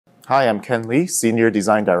Hi, I'm Ken Lee, Senior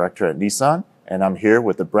Design Director at Nissan, and I'm here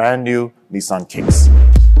with the brand new Nissan Kicks.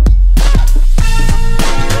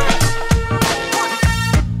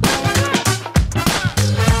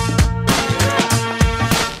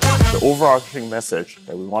 The overarching message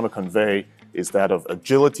that we want to convey is that of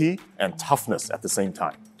agility and toughness at the same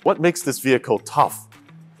time. What makes this vehicle tough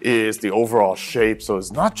is the overall shape. So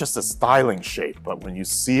it's not just a styling shape, but when you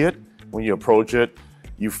see it, when you approach it,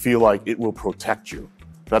 you feel like it will protect you.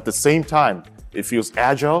 But at the same time, it feels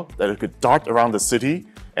agile, that it could dart around the city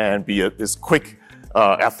and be this quick,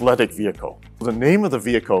 athletic vehicle. The name of the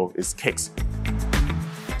vehicle is Kicks.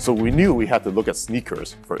 So we knew we had to look at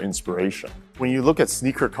sneakers for inspiration. When you look at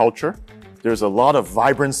sneaker culture, there's a lot of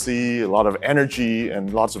vibrancy, a lot of energy,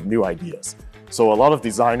 and lots of new ideas. So a lot of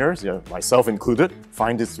designers, myself included,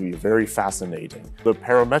 find this to be very fascinating. The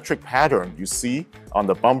parametric pattern you see on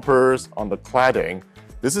the bumpers, on the cladding,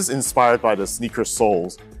 this is inspired by the sneaker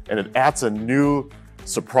soles, and it adds a new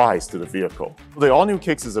surprise to the vehicle. The all-new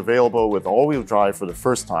Kicks is available with all-wheel drive for the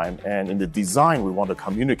first time, and in the design, we want to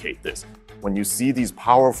communicate this. When you see these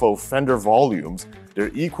powerful fender volumes,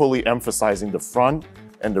 they're equally emphasizing the front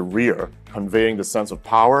and the rear, conveying the sense of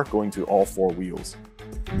power going to all four wheels.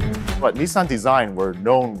 At Nissan Design, we're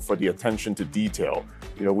known for the attention to detail.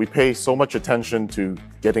 We pay so much attention to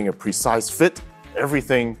getting a precise fit.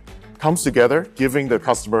 Everything comes together, giving the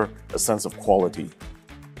customer a sense of quality.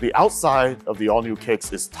 The outside of the all-new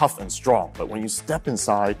Kicks is tough and strong, but when you step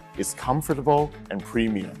inside, it's comfortable and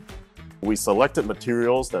premium. We selected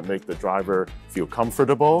materials that make the driver feel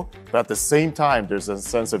comfortable, but at the same time, there's a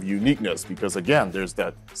sense of uniqueness because, again, there's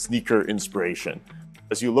that sneaker inspiration.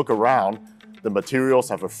 As you look around, the materials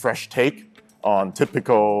have a fresh take on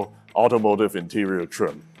typical automotive interior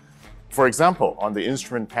trim. For example, on the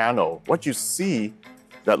instrument panel, what you see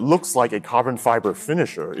that looks like a carbon fiber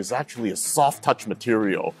finisher is actually a soft touch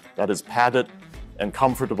material that is padded and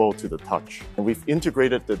comfortable to the touch. And we've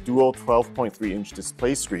integrated the dual 12.3-inch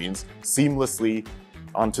display screens seamlessly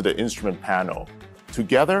onto the instrument panel.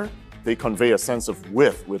 Together, they convey a sense of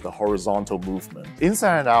width with a horizontal movement.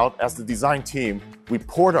 Inside and out, as the design team, we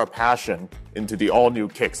poured our passion into the all-new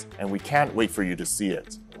Kicks, and we can't wait for you to see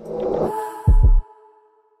it.